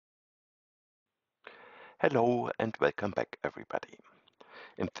Hello and welcome back everybody.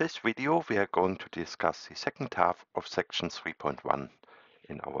 In this video we are going to discuss the second half of section 3.1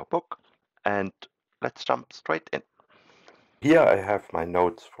 in our book, and let's jump straight in. Here I have my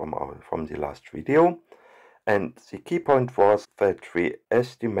notes from the last video, and the key point was that we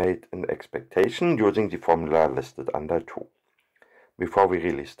estimate an expectation using the formula listed under 2. Before we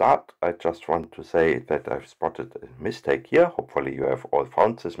really start, I just want to say that I've spotted a mistake here. Hopefully you have all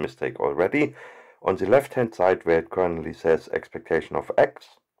found this mistake already. On the left hand side where it currently says expectation of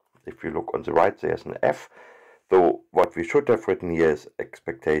x, if you look on the right there's an f, though what we should have written here is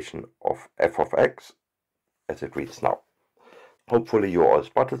expectation of f of x as it reads now. Hopefully you all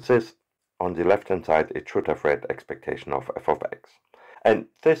spotted this. On the left hand side it should have read expectation of f of x. And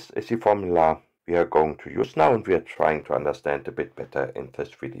this is the formula we are going to use now, and we are trying to understand a bit better in this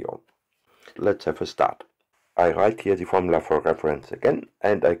video. Let's have a start. I write here the formula for reference again,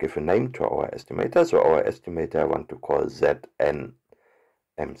 and I give a name to our estimator. So our estimator I want to call ZN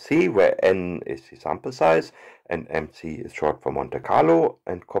MC, where N is the sample size and MC is short for Monte Carlo,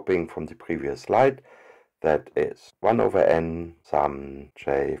 and copying from the previous slide, that is 1 over N sum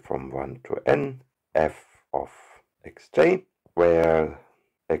j from 1 to N f of xj, where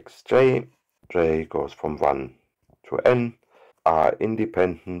xj, j goes from 1 to n, are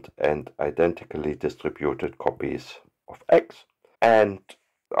independent and identically distributed copies of x. And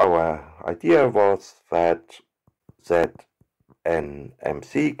our idea was that ZNMC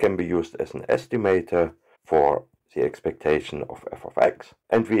can be used as an estimator for the expectation of f of x,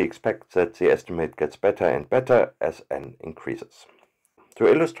 and we expect that the estimate gets better and better as n increases. To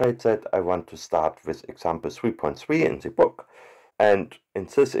illustrate that, I want to start with example 3.3 in the book. And in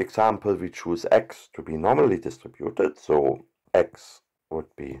this example, we choose x to be normally distributed. So x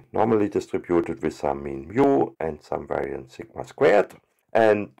would be normally distributed with some mean mu and some variance sigma squared.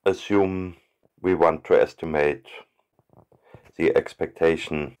 And assume we want to estimate the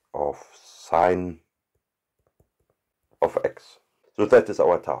expectation of sine of x. So that is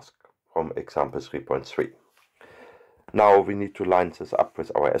our task from example 3.3. Now we need to line this up with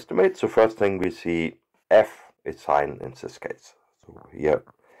our estimate. So first thing we see f is sine in this case. So here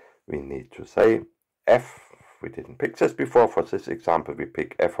we need to say f, we didn't pick this before, for this example we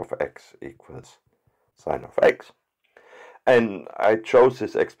pick f of x equals sine of x. And I chose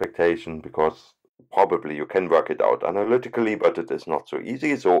this expectation because probably you can work it out analytically, but it is not so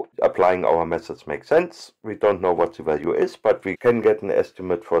easy. So applying our methods makes sense. We don't know what the value is, but we can get an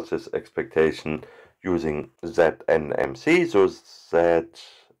estimate for this expectation using ZNMC. So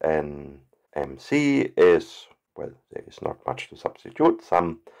ZNMC is, well, there is not much to substitute.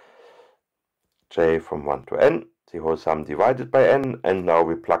 Sum j from 1 to n, the whole sum divided by n, and now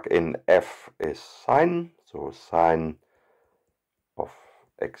we plug in f is sine, so sine of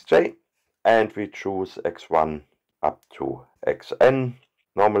xj, and we choose x1 up to xn,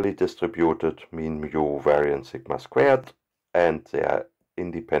 normally distributed, mean mu, variance sigma squared, and they are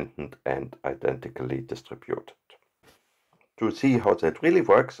independent and identically distributed. To see how that really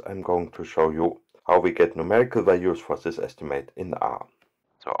works, I'm going to show you how we get numerical values for this estimate in R.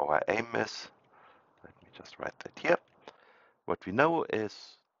 So our aim is, let me just write that here. What we know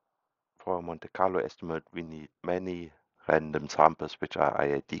is for a Monte Carlo estimate we need many random samples which are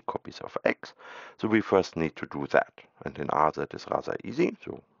IID copies of x. So we first need to do that. And in R that is rather easy.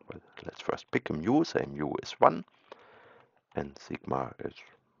 So let's first pick a mu, say mu is 1 and sigma is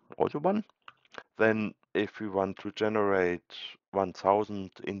also 1. Then if we want to generate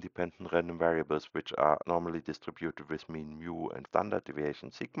 1000 independent random variables which are normally distributed with mean mu and standard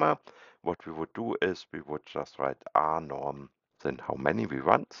deviation sigma, what we would do is we would just write R norm, then how many we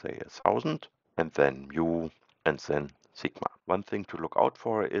want, say 1000, and then mu and then sigma. One thing to look out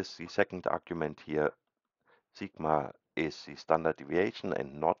for is the second argument here. Sigma is the standard deviation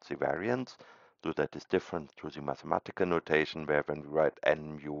and not the variance. So that is different to the mathematical notation where when we write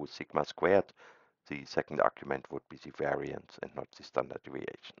n mu sigma squared, the second argument would be the variance and not the standard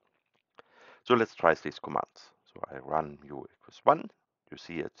deviation. So let's try these commands. So I run mu equals 1. You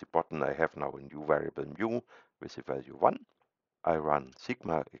see at the bottom I have now a new variable mu with the value 1. I run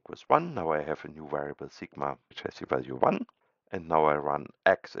sigma equals 1. Now I have a new variable sigma which has the value 1. And now I run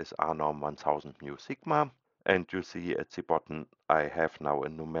x is r norm 1000 mu sigma. And you see at the bottom I have now a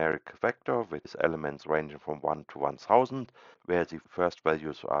numeric vector with elements ranging from 1 to 1000, where the first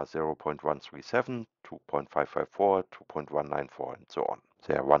values are 0.137, 2.554, 2.194 and so on.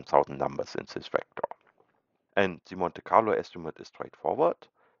 There are 1000 numbers in this vector. And the Monte Carlo estimate is straightforward.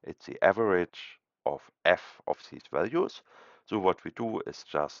 It's the average of f of these values. So what we do is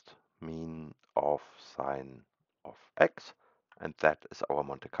just mean of sine of x, and that is our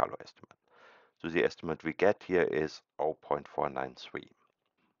Monte Carlo estimate. So the estimate we get here is 0.493.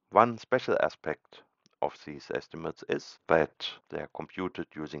 One special aspect of these estimates is that they are computed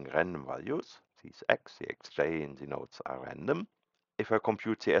using random values. These x, the xj in the nodes are random. If I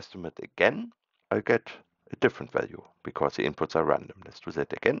compute the estimate again, I get a different value because the inputs are random. Let's do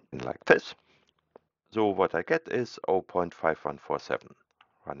that again like this. So what I get is 0.5147.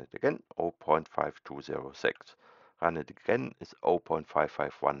 Run it again, 0.5206. Run it again is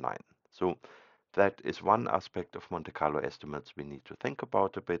 0.5519. So that is one aspect of Monte Carlo estimates we need to think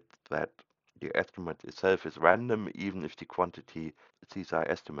about a bit, that the estimate itself is random, even if the quantity, these are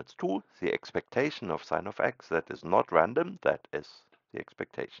estimates too. The expectation of sin of x, that is not random, that is the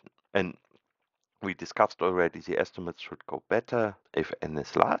expectation. And we discussed already the estimates should go better if n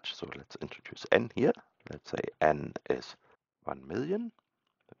is large. So let's introduce n here. Let's say n is 1 million.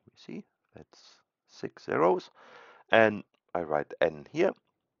 Let me see, that's 6 zeros. And I write n here.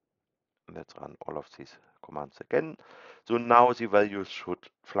 Let's run all of these commands again. So now the values should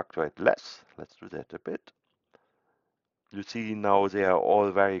fluctuate less. Let's do that a bit. You see now they are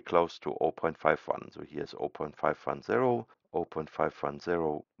all very close to 0.51. So here's 0.510,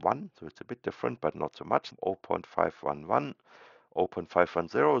 0.5101. So it's a bit different, but not so much. 0.511,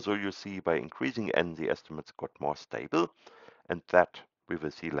 0.510. So you see by increasing n, the estimates got more stable. And that we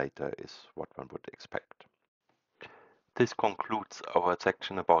will see later is what one would expect. This concludes our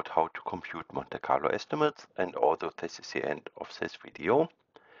section about how to compute Monte Carlo estimates, and although this is the end of this video,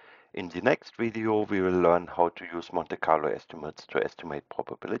 in the next video we will learn how to use Monte Carlo estimates to estimate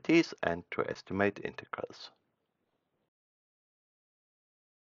probabilities and to estimate integrals.